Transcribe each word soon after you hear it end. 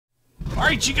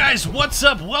Alright, you guys, what's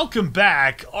up? Welcome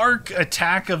back. ARK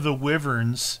Attack of the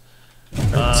Wyverns.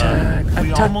 We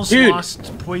almost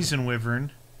lost Poison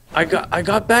Wyvern. I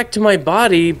got back to my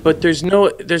body, but there's no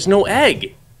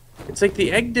egg. It's like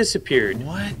the egg disappeared.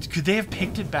 What? Could they have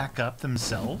picked it back up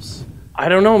themselves? I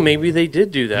don't know. Maybe they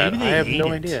did do that. Maybe they I have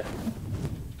no idea.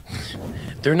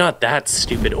 They're not that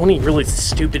stupid. Only really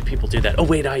stupid people do that. Oh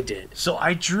wait, I did. So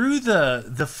I drew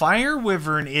the fire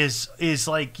wyvern is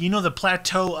like, you know, the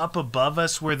plateau up above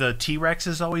us where the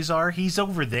T-Rexes always are. He's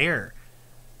over there.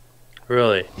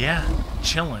 Really? Yeah,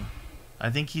 chilling. I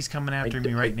think he's coming after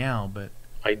me right now, but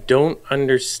I don't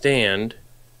understand.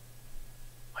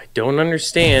 I don't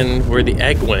understand where the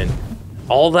egg went.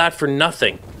 All that for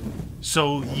nothing.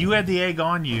 So you had the egg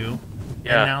on you,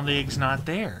 yeah, and now the egg's not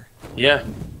there. Yeah.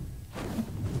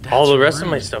 That's all the rest rude.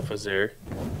 of my stuff was there.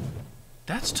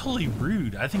 That's totally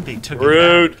rude. I think they took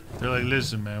rude. it back. They're like,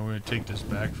 listen, man, we're gonna take this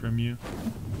back from you.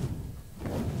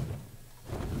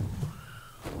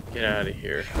 Get out of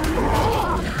here.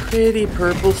 Pretty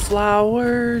purple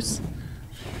flowers.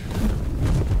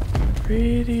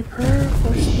 Pretty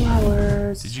purple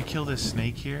flowers. Did you kill this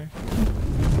snake here?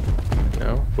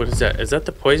 No. What is that? Is that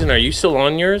the poison? Are you still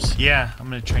on yours? Yeah, I'm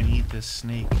gonna try and eat this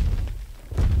snake.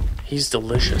 He's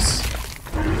delicious.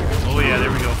 Oh yeah, there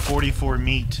we go. 44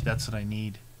 meat. That's what I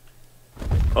need.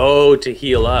 Oh, to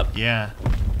heal up. Yeah.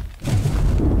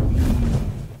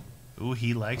 Ooh,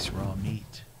 he likes raw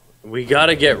meat. We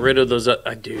gotta get rid of those.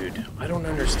 Dude, I don't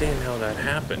understand how that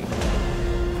happened.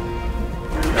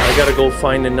 Now I gotta go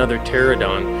find another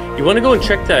pterodon. You want to go and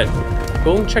check that?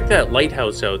 Go and check that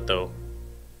lighthouse out, though.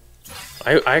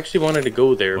 I actually wanted to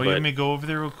go there, but... you let me go over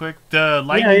there real quick. The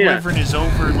lightning wyvern is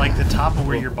over, like, the top of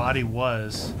where your body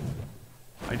was.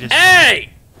 Hey!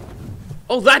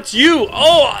 Oh, that's you!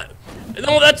 Oh!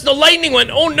 No, that's the lightning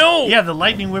one! Oh, no! Yeah, the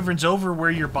lightning wyvern's over where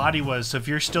your body was, so if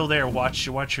you're still there, watch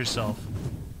yourself.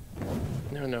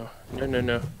 No.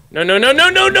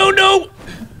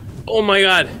 Oh, my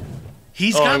God.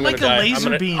 He's got, like, a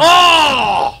laser beam.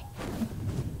 Oh!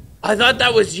 I thought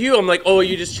that was you. I'm like, oh,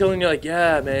 you just chilling? You're like,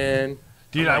 yeah, man.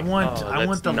 Dude, I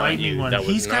want the lightning one.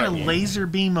 He's got a laser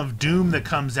beam of doom that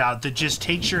comes out that just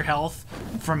takes your health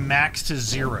from max to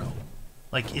 0.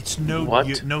 Like, it's no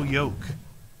yoke.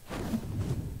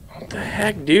 What the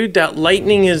heck, dude? That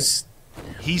lightning is...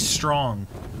 He's strong.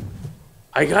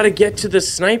 I gotta get to the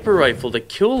sniper rifle to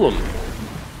kill him.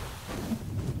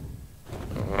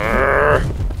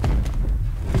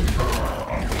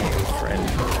 Friend.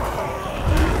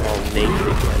 All naked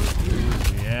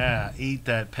again. Yeah, eat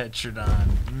that Petrodon.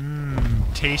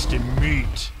 Mmm, tasty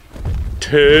meat.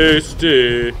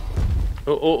 Tasty.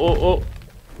 Oh.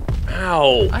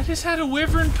 Ow. I just had a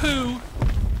wyvern poo.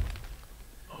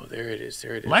 Oh, there it is.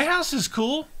 Lighthouse is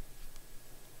cool.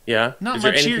 Yeah? Is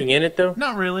there anything in it, though?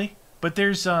 Not really. But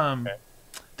there's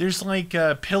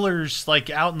like pillars like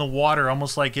out in the water,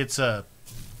 almost like it's a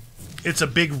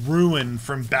big ruin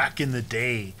from back in the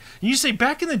day. And you say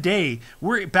back in the day,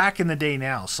 we're back in the day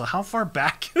now. So how far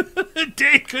back in the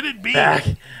day could it be?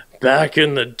 Back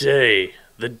in the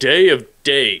day of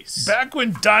days. Back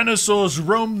when dinosaurs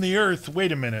roamed the earth.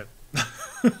 Wait a minute.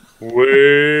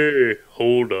 Wait,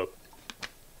 hold up.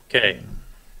 Okay.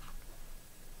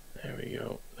 There we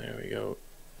go.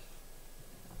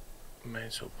 Might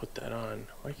as well put that on.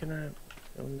 Why can I?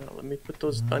 Oh, no, let me put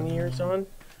those bunny ears on.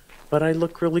 But I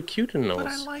look really cute in those. But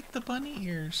I like the bunny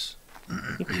ears.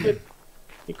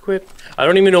 Equip. I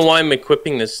don't even know why I'm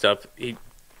equipping this stuff.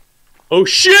 Oh,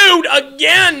 shoot!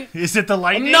 Again! Is it the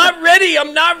lightning?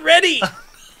 I'm not ready!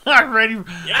 Not ready.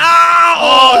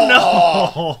 Oh,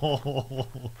 no!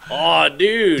 Oh,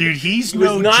 dude. Dude, he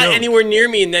was not anywhere near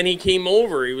me, and then he came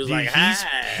over. He was like, he's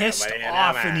pissed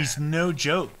off, and he's no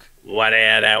joke. What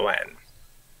is that one?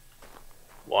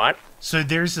 What? So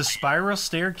there's a spiral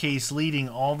staircase leading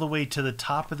all the way to the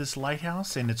top of this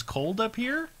lighthouse, and it's cold up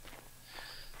here?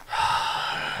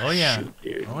 Oh, yeah. Shoot,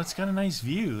 dude. Oh, it's got a nice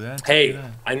view. Hey,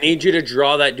 I need you to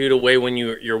draw that dude away when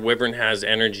your wyvern has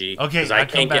energy. Okay, because I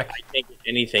can't get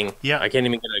anything. Yeah. I can't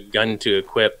even get a gun to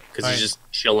equip because he's just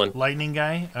chilling. Lightning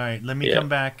guy? All right, let me come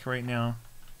back right now.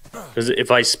 Because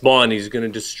if I spawn, he's going to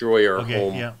destroy our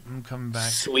home. Yeah, I'm coming back.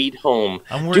 Sweet home.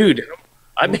 Dude,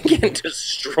 I've been getting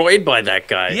destroyed by that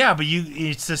guy. Yeah, but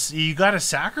you got a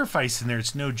sacrifice in there.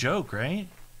 It's no joke, right?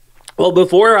 Well,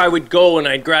 before I would go and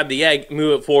I'd grab the egg,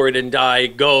 move it forward and die,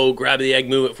 go, grab the egg,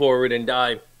 move it forward and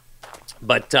die.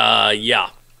 But, yeah.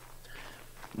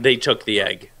 They took the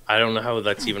egg. I don't know how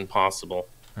that's even possible.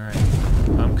 All right.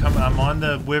 I'm on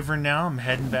the wyvern now. I'm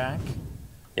heading back.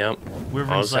 Yep.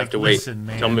 Wyvern's I'll just like, have to wait. Listen,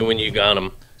 man. Tell me when you got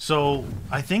him. So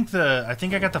I think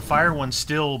I got the fire one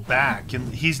still back,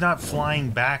 and he's not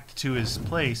flying back to his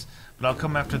place. But I'll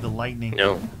come after the lightning.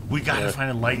 No. We gotta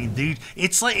find a lightning, dude.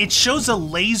 It's like it shows a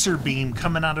laser beam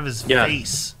coming out of his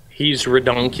face. He's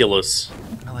redonkulous.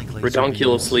 I like laser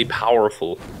Redonkulously beams.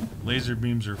 powerful. Laser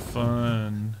beams are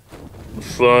fun.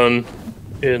 Fun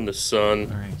in the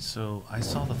sun. All right, so I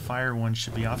saw the fire one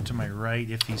should be off to my right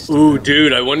if he's still Ooh, there.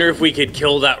 dude, I wonder if we could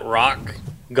kill that rock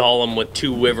golem with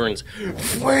 2 wyverns. Dude,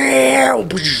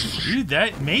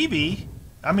 that maybe.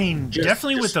 I mean,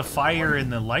 definitely with the fire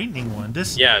and the lightning one.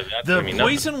 This the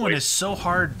poison one is so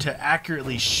hard to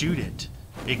accurately shoot it.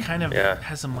 It kind of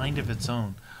has a mind of its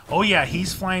own. Oh yeah,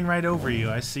 he's flying right over you.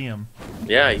 I see him.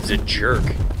 Yeah, he's a jerk.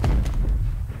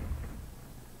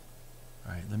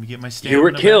 All right, let me get my stamina. You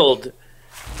were killed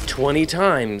 20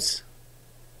 times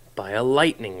by a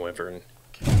lightning wyvern.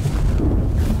 Okay.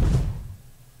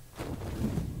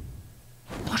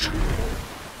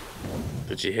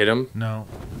 Did you hit him? No.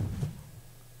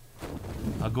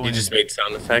 I'll go You in. just made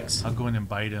sound effects? I'll go in and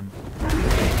bite him.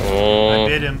 Oh. I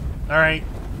bit him. All right,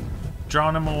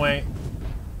 drawing him away.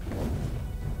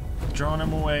 Drawing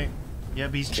him away.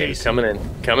 Yep, he's chasing. Coming in.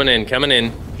 Coming in. Coming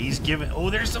in. He's giving. Oh,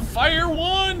 there's the fire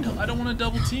one. I don't want to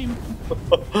double team.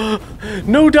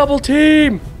 No double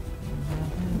team.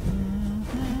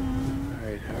 All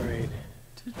right. All right.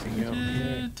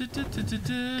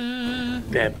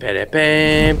 Bam, bam,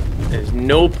 bam. There's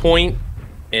no point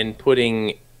in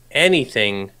putting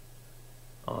anything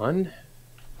on.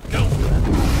 Go.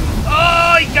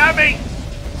 Oh, he got me.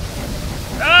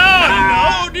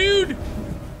 Oh, no, dude.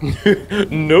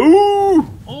 No.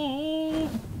 Oh.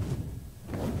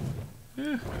 All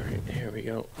right, here we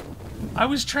go. I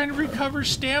was trying to recover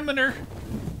stamina.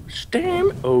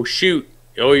 Oh, shoot.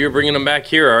 Oh, you're bringing him back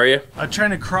here, are you? I'm trying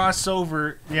to cross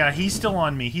over. Yeah, he's still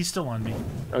on me. He's still on me.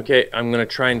 Okay, I'm going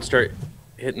to try and start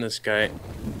hitting this guy.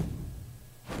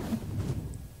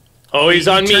 Oh, he's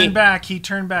on me. He turned back. He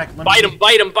turned back. Bite him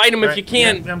if you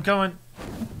can. Yeah, I'm going.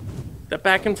 That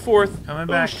back and forth. Coming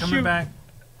back, shoot. coming back.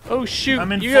 Oh, shoot. You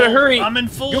full, gotta hurry. I'm in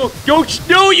full. Go.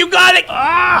 No, you got it.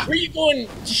 Ah! Where you going?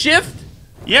 Shift?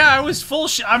 Yeah, I was full.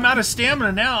 I'm out of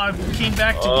stamina now. I came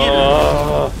back to get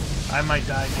him. I might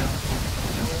die, Joe.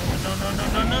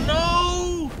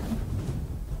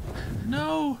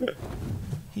 No.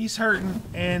 He's hurting,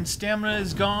 and stamina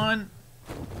is gone.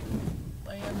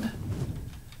 Land.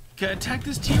 Attack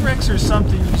this T-Rex or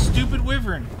something, you stupid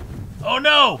wyvern. Oh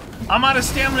no! I'm out of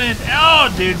stamina.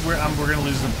 Oh, dude, we're gonna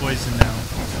lose the poison now.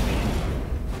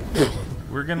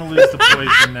 We're gonna lose the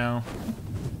poison now.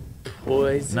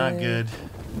 Poison. Not good.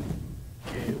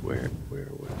 Okay, where?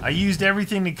 I used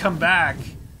everything to come back,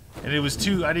 and it was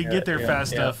too. I didn't get there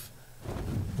fast enough.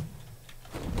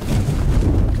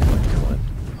 Come on.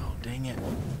 Oh, dang it!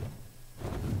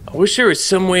 I wish there was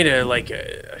some way to like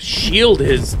shield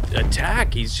his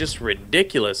attack. He's just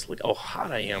ridiculous. Look how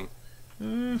hot I am.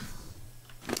 Dude,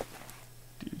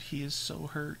 he is so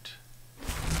hurt.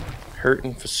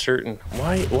 Hurting for certain.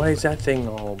 Why is that thing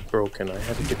all broken? I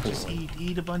have a different Just one.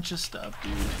 eat a bunch of stuff,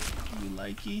 dude. You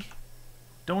likey.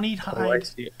 Don't eat hide. Oh,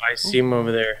 I see him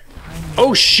over there.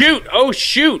 Oh shoot! Oh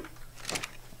shoot!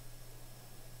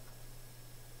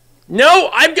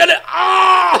 No, I'm gonna.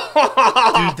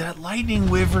 Oh! Dude, that lightning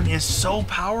wyvern is so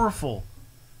powerful.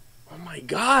 Oh my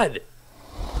god!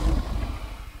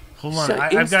 Hold on,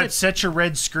 I've got such a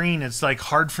red screen. It's like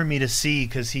hard for me to see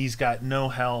because he's got no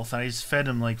health. I just fed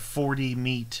him like 40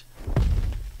 meat.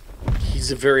 He's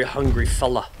a very hungry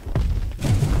fella.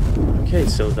 Okay,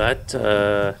 so that.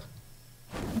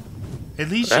 At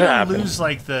least you don't lose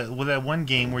like that one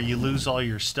game where you lose all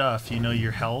your stuff. You know,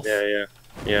 your health. Yeah.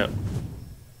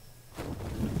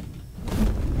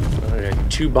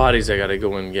 Alright, 2 bodies I gotta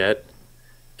go and get.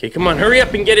 Okay, come on, hurry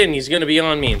up and get in. He's gonna be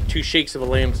on me in 2 shakes of a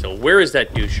lamb still. Where is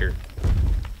that doucher?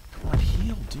 Come on,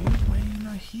 heal, dude. Why do you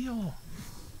not heal?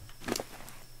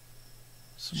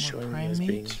 Some more prime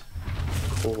meat.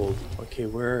 Cold. Okay,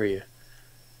 where are you?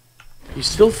 You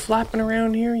still flapping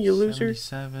around here, you loser?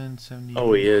 77, 78.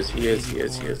 Oh, he is.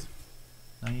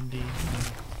 90.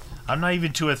 I'm not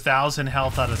even to 1,000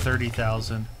 health out of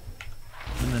 30,000.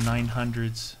 In the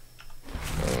 900s.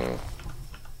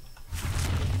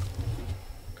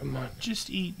 Come on.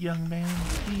 Just eat, young man.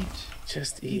 Eat.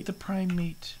 Just Eat the prime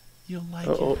meat. You'll like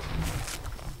it. it.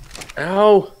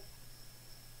 Ow!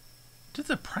 Did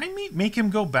the prime meat make him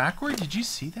go backward? Did you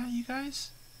see that, you guys?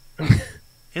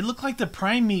 It looked like the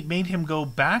prime meat made him go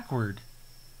backward.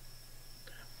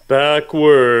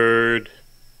 Backward.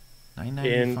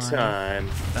 995. In time.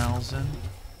 1,000.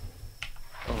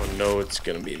 Oh no, it's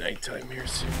gonna be nighttime here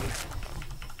soon.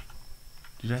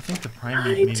 Dude, I think the prime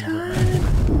meat made him go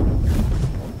backward.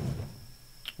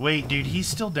 Wait, dude, he's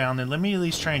still down there. Let me at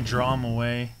least try and draw him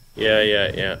away.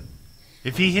 Yeah.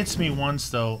 If he hits me once,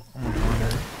 though, I'm gonna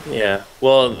wonder. Yeah.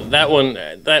 Well,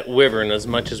 that Wyvern, as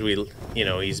much as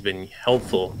he's been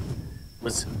helpful,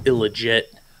 was illegit.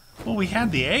 Well, we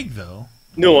had the egg, though.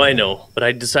 No, I know, but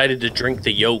I decided to drink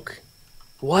the yolk.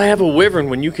 Why have a Wyvern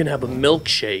when you can have a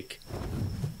milkshake?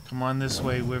 Come on this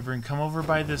way, Wyvern. Come over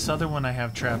by this other one I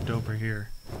have trapped over here.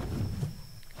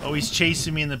 Oh, he's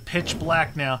chasing me in the pitch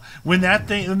black now. When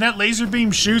that laser beam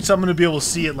shoots, I'm gonna be able to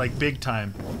see it like big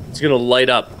time. It's gonna light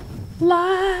up.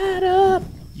 Light up.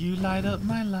 You light up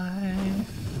my life.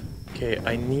 Okay,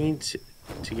 I need to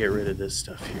get rid of this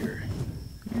stuff here.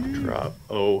 Drop.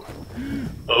 Oh.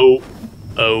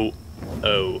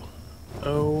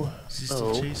 Is he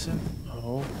still chasing?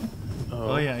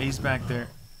 Oh yeah, he's back there.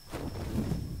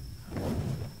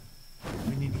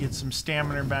 We need to get some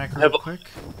stamina back real quick.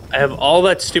 I have all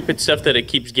that stupid stuff that it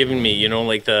keeps giving me,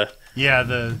 like the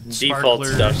default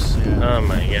stuff. Yeah. Oh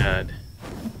my god.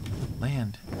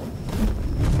 Land.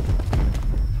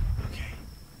 Okay.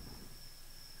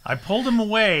 I pulled him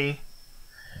away.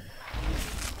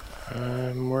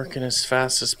 I'm working as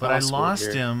fast as possible. But I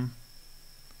lost him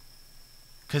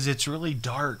because it's really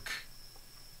dark.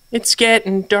 It's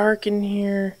getting dark in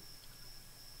here.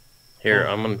 Here,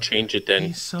 I'm going to change it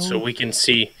then so we can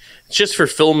see. It's just for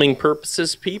filming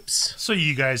purposes, peeps. So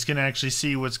you guys can actually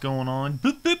see what's going on.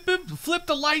 Boop, boop, boop. Flip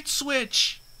the light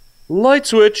switch. Light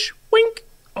switch. Wink.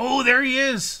 Oh, there he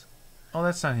is. Oh,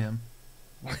 that's not him.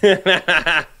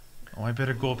 Oh, I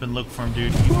better go up and look for him,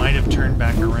 dude. He might have turned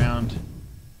back around.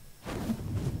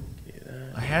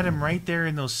 I had him right there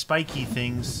in those spiky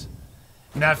things.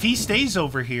 Now, if he stays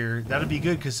over here, that'll be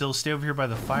good because he'll stay over here by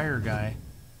the fire guy.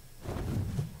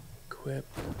 Equip.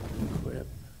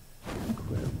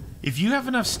 If you have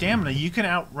enough stamina, you can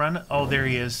outrun. Oh, there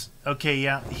he is. Okay,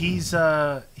 yeah, he's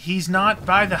not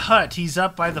by the hut. He's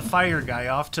up by the fire guy,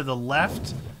 off to the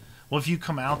left. Well, if you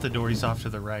come out the door, he's off to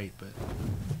the right. But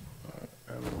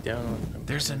I'm down.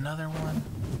 There's another one.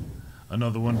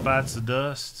 Another one bites the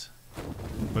dust.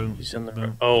 Boom. He's in the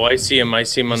boom. Oh, I see him. I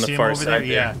see him on the far side.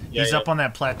 Yeah, he's up on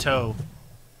that plateau.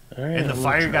 All right, and the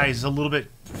fire guy is a little bit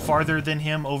farther than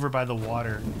him, over by the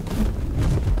water.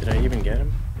 Did I even get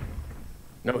him?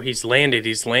 No, he's landed.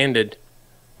 He's landed.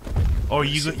 Oh,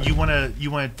 you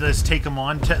wanna just take him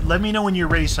on? Let me know when you're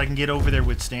ready so I can get over there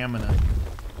with stamina.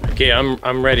 Okay,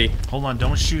 I'm ready. Hold on,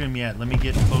 don't shoot him yet. Let me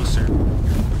get closer.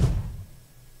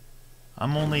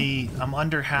 I'm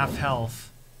under half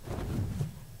health.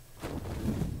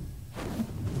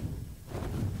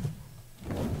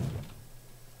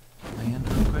 Land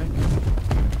real quick.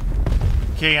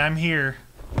 Okay, I'm here.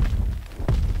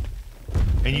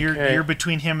 And you're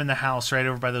between him and the house, right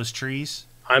over by those trees?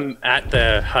 I'm at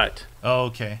the hut. Oh,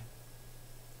 okay.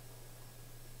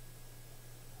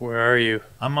 Where are you?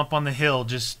 I'm up on the hill,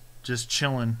 just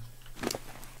chilling,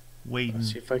 waiting.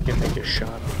 Let's see if I can make a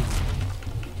shot.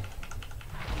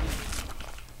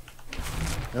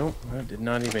 Nope, I did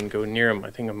not even go near him.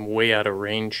 I think I'm way out of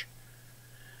range.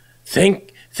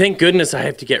 Thank goodness I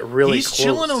have to get really close. He's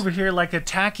chilling over here, like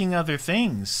attacking other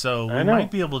things, so we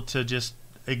might be able to just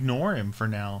ignore him for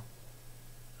now.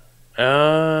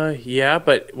 Yeah,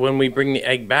 but when we bring the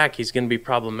egg back, he's going to be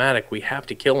problematic. We have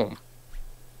to kill him.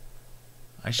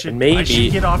 I should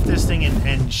get off this thing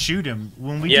and shoot him.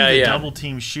 When we do the double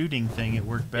team shooting thing, it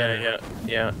worked better.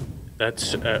 Yeah.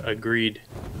 That's agreed.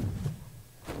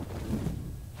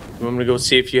 You want me to go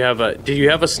see if you have a... Did you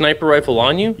have a sniper rifle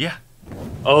on you? Yeah.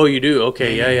 Oh, you do?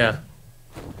 Okay, yeah.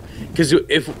 Because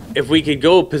if we could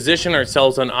go position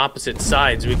ourselves on opposite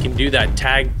sides, we can do that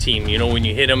tag team. You know, when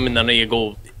you hit him and then you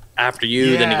go after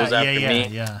you, then he goes after me.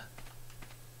 Yeah.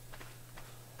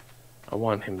 I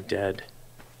want him dead.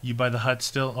 You by the hut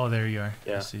still? Oh, there you are.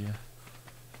 Yeah. I see you.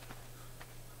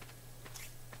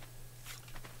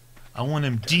 I want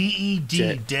him dead.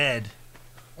 Dead.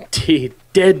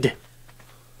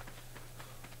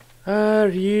 Are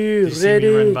you ready? See me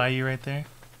run by you right there?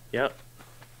 Yep.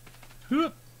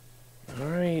 Whoop. All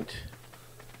right,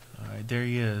 there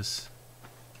he is.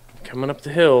 Coming up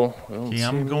the hill. Okay,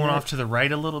 I'm going off to the right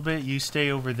a little bit. You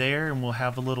stay over there, and we'll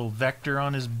have a little vector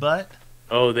on his butt.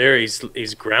 Oh, there he's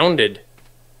grounded.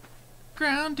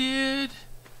 Grounded.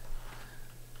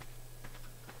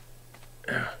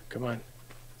 Come on.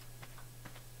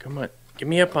 Get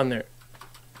me up on there.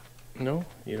 No,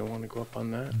 you don't want to go up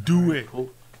on that. Do it. Cool.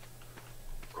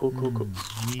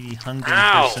 Meaty hungry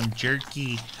for some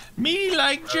jerky. Meaty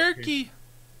like jerky.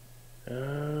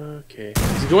 Okay.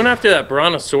 Is he going after that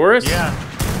brontosaurus? Yeah.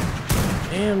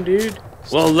 Damn, dude.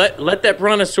 Well, let that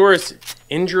brontosaurus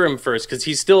injure him first, because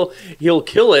he'll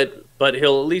kill it, but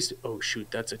he'll at least... Oh,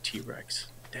 shoot, that's a T-Rex.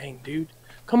 Dang, dude.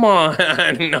 Come on,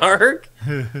 Narc.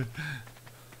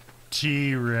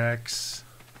 T-Rex.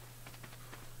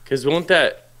 Because won't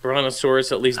that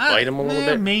Brontosaurus at least bite him a little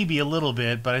bit? Maybe a little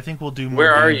bit, but I think we'll do more.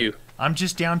 Where are you? I'm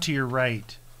just down to your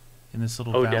right in this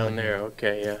little valley. Down there.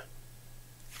 Okay, yeah.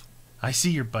 I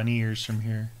see your bunny ears from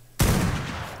here. Look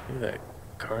at that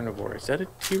carnivore. Is that a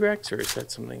T-Rex or is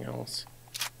that something else?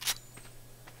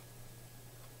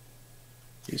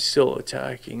 He's still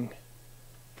attacking.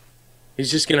 He's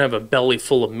just going to have a belly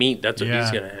full of meat. That's what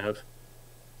he's going to have.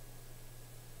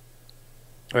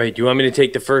 All right, do you want me to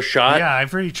take the first shot? Yeah,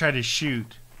 I've already tried to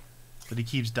shoot, but he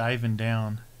keeps diving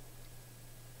down.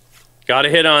 Got a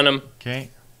hit on him.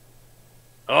 Okay.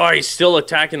 Oh, he's still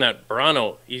attacking that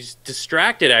Bronto. He's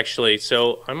distracted, actually,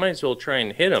 so I might as well try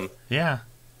and hit him. Yeah.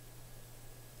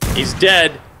 He's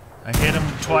dead. I hit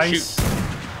him twice.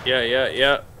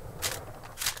 Yeah.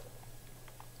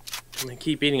 I'm going to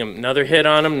keep eating him. Another hit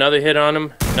on him, another hit on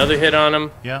him, another hit on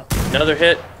him. Yeah. Another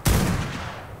hit.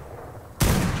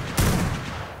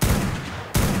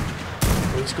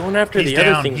 He's going after the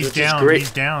other things, which is great.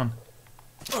 He's down.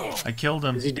 I killed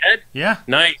him. Is he dead? Yeah.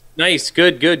 Nice.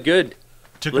 Good.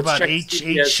 Took about eight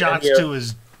shots to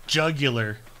his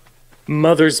jugular.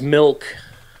 Mother's milk.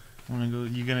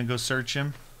 You gonna go search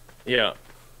him? Yeah.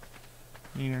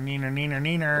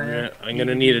 Neener. Yeah, I'm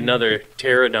gonna need another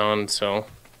pterodon, so.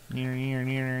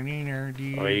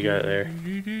 Neener. Oh, you got it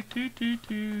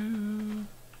there.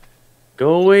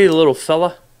 Go away, little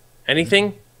fella.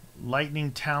 Anything?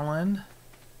 Lightning talon.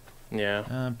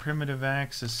 Yeah. Primitive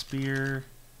axe, a spear.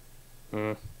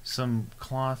 Mm. Some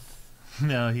cloth.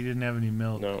 No, he didn't have any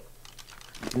milk.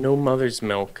 No mother's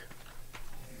milk.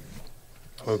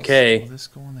 Okay. Will this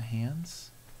go on the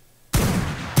hands?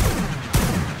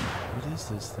 What is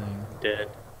this thing? Dead.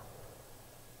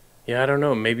 Yeah, I don't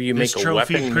know. Maybe you make a weapon. This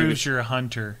trophy proves you're a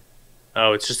hunter.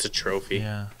 Oh, it's just a trophy.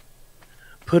 Yeah.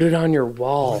 Put it on your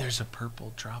wall. Oh, there's a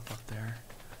purple drop up there.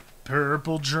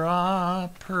 Purple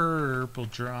drop. Purple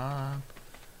drop.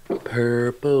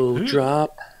 Purple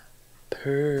drop.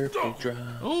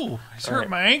 Oh, it's hurt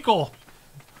my ankle.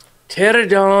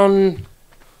 Pterodon.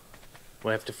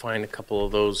 We'll have to find a couple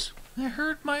of those. It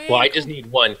hurt my ankle. Well, I just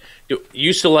need one.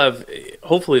 You still have...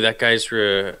 Hopefully that guy's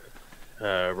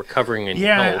recovering in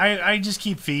health. I just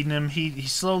keep feeding him. He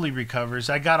slowly recovers.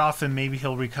 I got off him. Maybe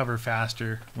he'll recover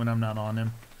faster when I'm not on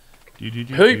him. All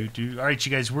right,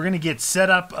 you guys, we're going to get set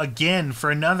up again for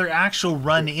another actual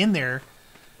run in there.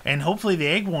 And hopefully the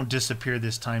egg won't disappear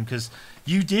this time, because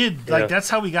you did. Like, that's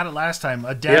how we got it last time.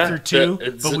 A death or two,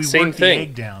 but we worked the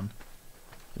egg down.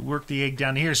 We worked the egg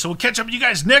down here. So we'll catch up with you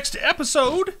guys next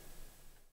episode.